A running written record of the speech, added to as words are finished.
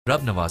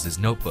Rabnavaz's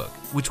notebook,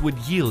 which would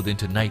yield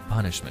into night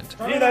punishment.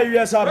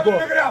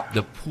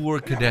 The poor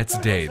cadet's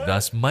day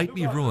thus might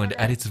be ruined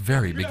at its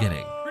very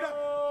beginning.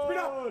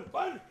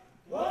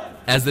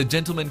 As the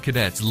gentlemen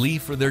cadets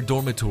leave for their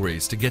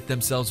dormitories to get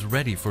themselves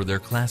ready for their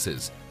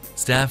classes,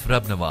 Staff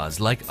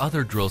Rabnavaz, like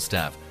other drill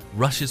staff,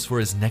 rushes for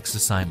his next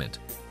assignment,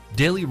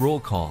 daily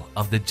roll call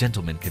of the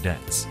gentlemen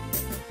cadets.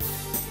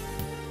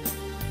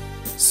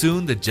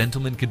 Soon the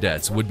gentlemen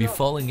cadets would be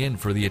falling in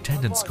for the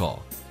attendance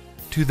call.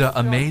 To the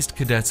amazed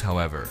cadets,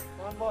 however,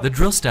 the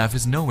drill staff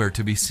is nowhere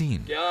to be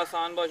seen.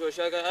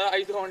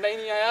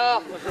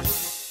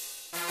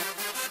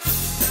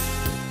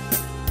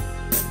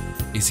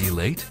 Is he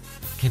late?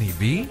 Can he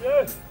be?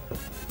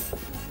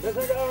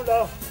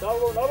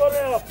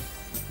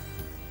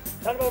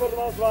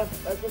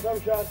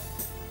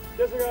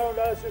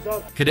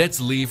 Cadets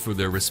leave for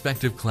their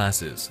respective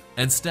classes,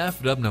 and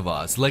Staff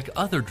Rabnavaz, like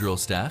other drill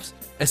staffs,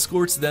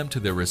 escorts them to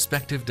their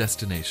respective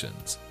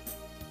destinations.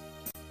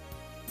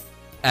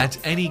 At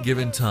any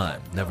given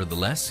time,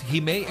 nevertheless,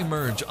 he may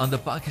emerge on the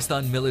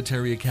Pakistan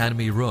Military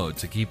Academy road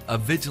to keep a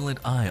vigilant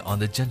eye on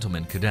the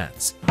gentlemen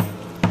cadets.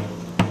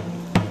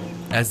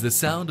 As the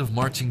sound of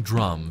marching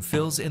drum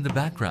fills in the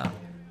background,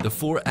 the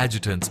four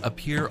adjutants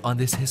appear on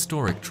this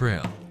historic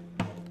trail.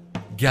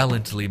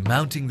 Gallantly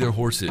mounting their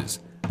horses,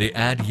 they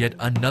add yet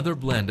another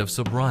blend of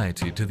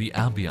sobriety to the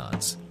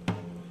ambiance.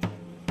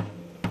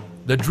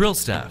 The drill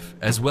staff,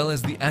 as well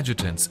as the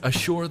adjutants,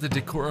 assure the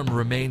decorum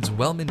remains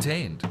well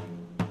maintained.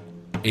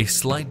 A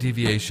slight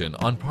deviation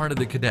on part of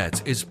the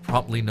cadets is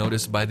promptly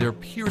noticed by their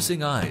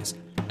piercing eyes,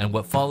 and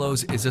what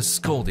follows is a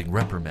scolding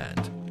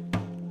reprimand.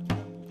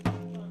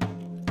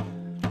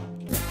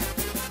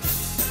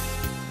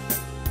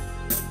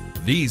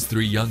 These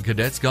three young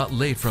cadets got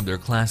late from their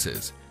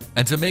classes,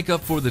 and to make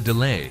up for the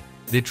delay,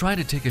 they try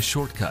to take a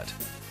shortcut.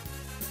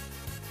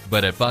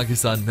 But at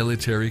Pakistan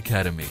Military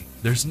Academy,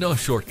 there's no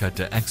shortcut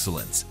to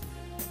excellence.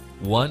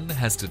 One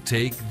has to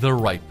take the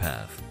right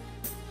path.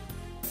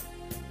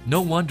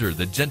 No wonder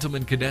the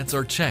gentlemen cadets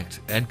are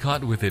checked and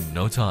caught within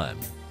no time.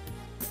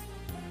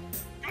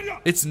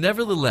 It's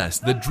nevertheless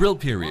the drill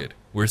period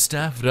where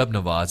Staff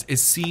Rabnavaz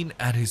is seen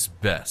at his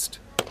best.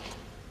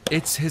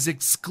 It's his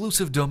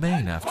exclusive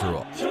domain after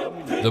all.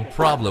 The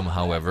problem,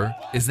 however,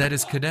 is that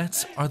his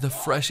cadets are the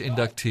fresh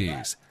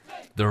inductees,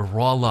 the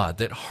raw lot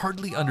that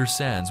hardly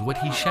understands what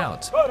he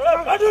shouts,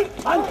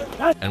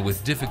 and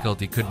with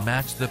difficulty could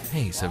match the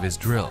pace of his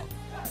drill.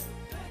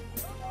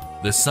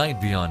 The sight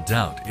beyond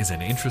doubt is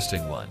an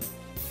interesting one.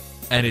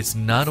 And it's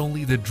not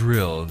only the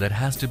drill that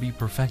has to be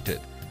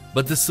perfected,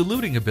 but the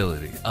saluting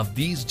ability of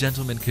these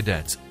gentlemen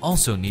cadets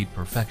also need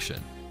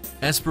perfection.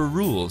 As per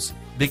rules,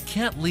 they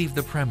can't leave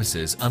the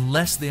premises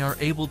unless they are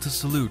able to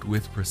salute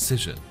with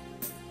precision.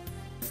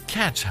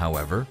 Catch,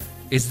 however,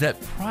 is that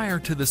prior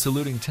to the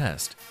saluting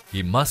test,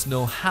 he must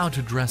know how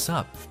to dress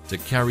up to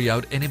carry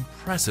out an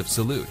impressive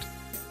salute.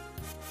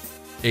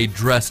 A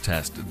dress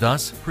test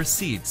thus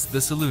precedes the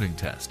saluting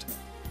test.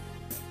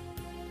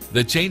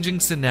 The changing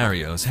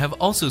scenarios have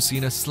also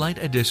seen a slight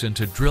addition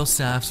to drill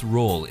staff's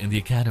role in the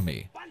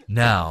academy.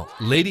 Now,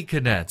 lady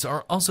cadets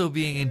are also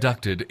being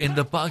inducted in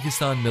the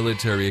Pakistan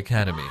Military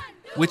Academy,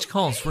 which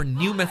calls for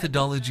new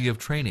methodology of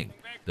training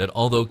that,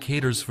 although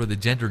caters for the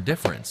gender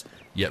difference,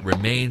 yet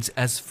remains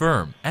as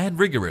firm and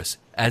rigorous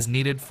as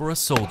needed for a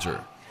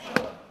soldier.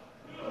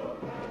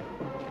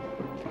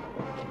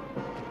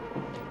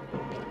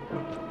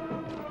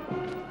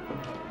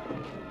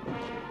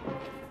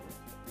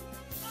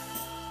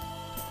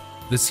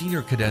 The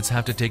senior cadets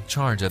have to take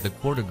charge at the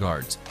quarter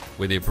guards,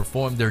 where they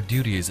perform their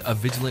duties of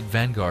vigilant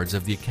vanguards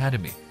of the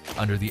academy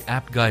under the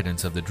apt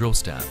guidance of the drill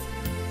staff.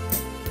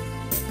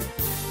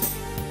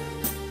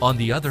 On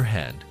the other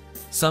hand,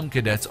 some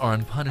cadets are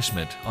on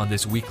punishment on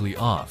this weekly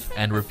off,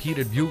 and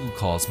repeated bugle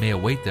calls may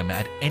await them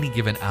at any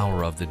given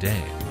hour of the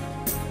day.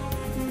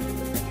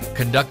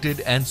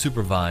 Conducted and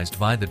supervised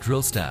by the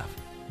drill staff,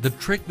 the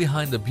trick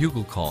behind the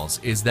bugle calls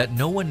is that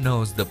no one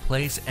knows the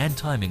place and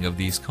timing of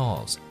these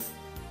calls.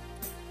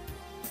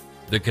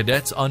 The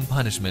cadets on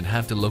punishment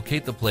have to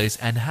locate the place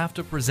and have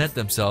to present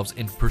themselves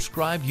in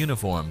prescribed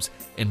uniforms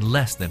in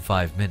less than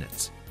 5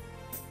 minutes.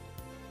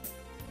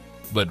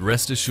 But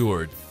rest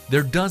assured,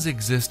 there does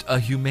exist a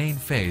humane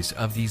face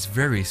of these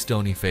very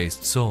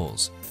stony-faced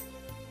souls.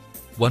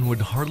 One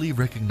would hardly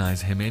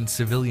recognize him in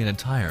civilian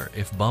attire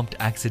if bumped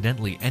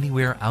accidentally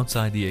anywhere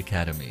outside the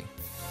academy.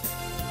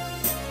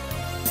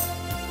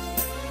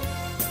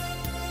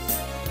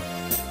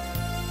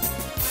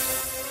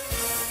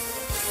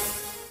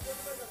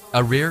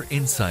 A rare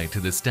insight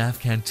to the staff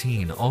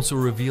canteen also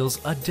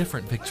reveals a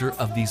different picture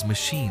of these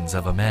machines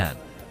of a man,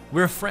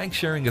 where a frank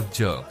sharing of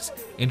jokes,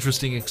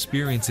 interesting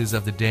experiences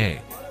of the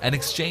day, and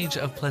exchange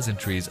of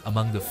pleasantries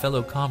among the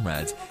fellow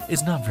comrades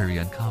is not very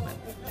uncommon.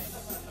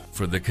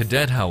 For the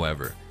cadet,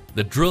 however,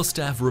 the drill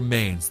staff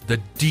remains the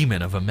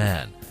demon of a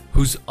man,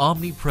 whose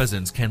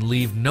omnipresence can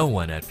leave no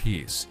one at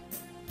peace.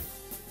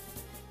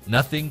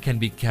 Nothing can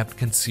be kept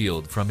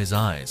concealed from his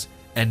eyes,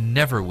 and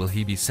never will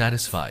he be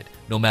satisfied,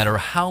 no matter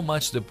how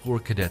much the poor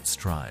cadet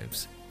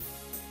strives.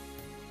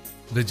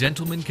 The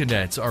gentlemen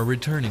cadets are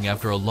returning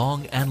after a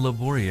long and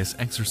laborious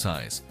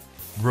exercise.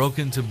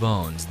 Broken to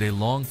bones, they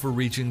long for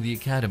reaching the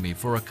academy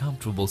for a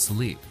comfortable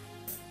sleep.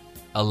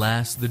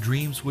 Alas, the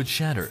dreams would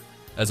shatter,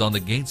 as on the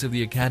gates of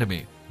the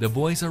academy, the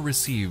boys are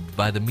received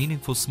by the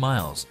meaningful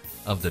smiles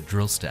of the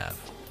drill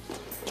staff.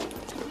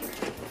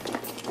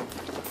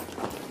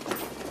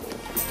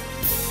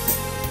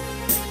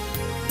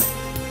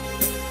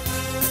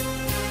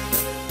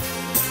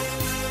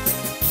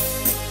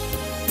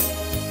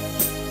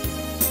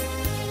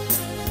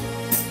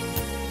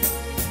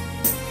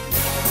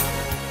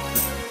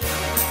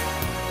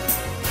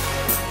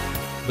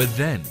 But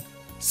then,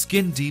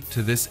 skin deep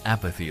to this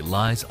apathy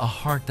lies a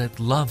heart that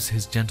loves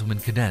his gentlemen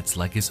cadets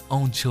like his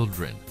own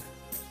children.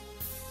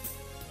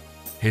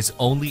 His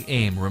only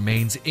aim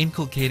remains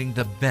inculcating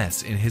the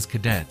best in his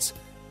cadets,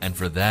 and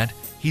for that,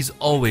 he's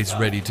always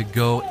ready to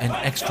go an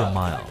extra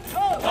mile.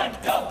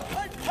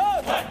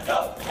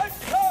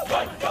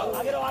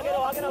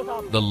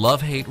 The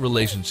love-hate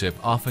relationship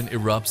often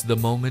erupts the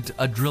moment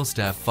a drill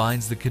staff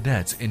finds the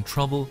cadets in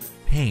trouble,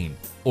 pain,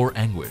 or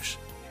anguish.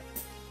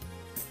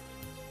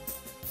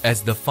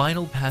 As the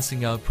final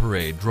passing out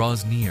parade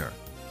draws near,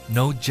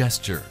 no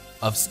gesture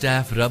of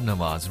Staff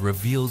Rabnawaz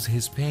reveals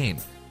his pain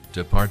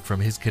to part from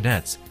his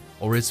cadets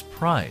or his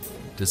pride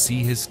to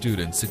see his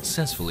students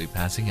successfully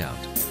passing out.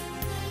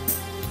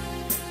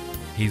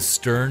 He's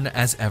stern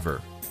as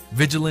ever,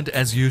 vigilant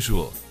as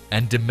usual,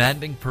 and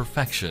demanding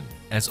perfection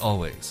as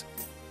always.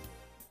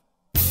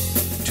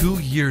 2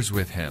 years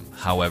with him,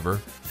 however,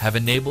 have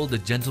enabled the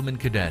gentlemen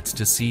cadets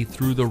to see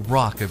through the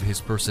rock of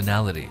his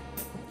personality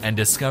and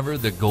discover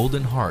the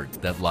golden heart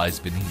that lies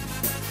beneath.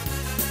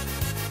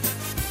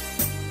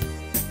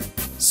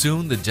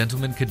 Soon the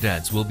gentlemen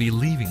cadets will be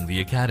leaving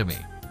the academy,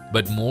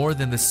 but more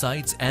than the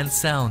sights and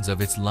sounds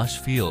of its lush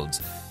fields,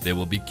 they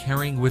will be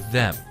carrying with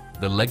them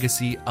the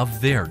legacy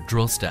of their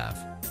drill staff.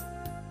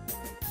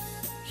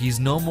 He's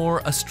no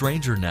more a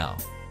stranger now,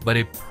 but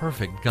a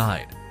perfect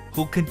guide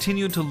who'll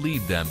continue to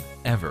lead them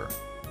ever.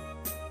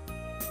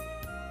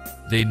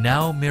 They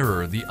now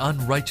mirror the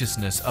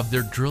unrighteousness of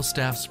their drill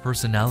staff's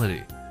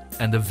personality,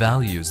 and the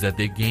values that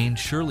they gained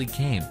surely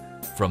came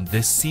from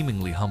this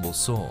seemingly humble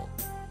soul.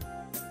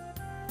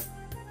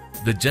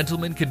 The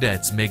gentlemen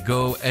cadets may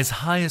go as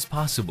high as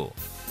possible,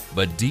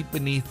 but deep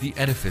beneath the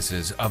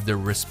edifices of their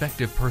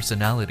respective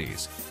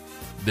personalities,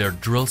 their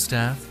drill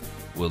staff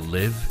will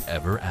live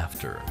ever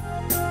after.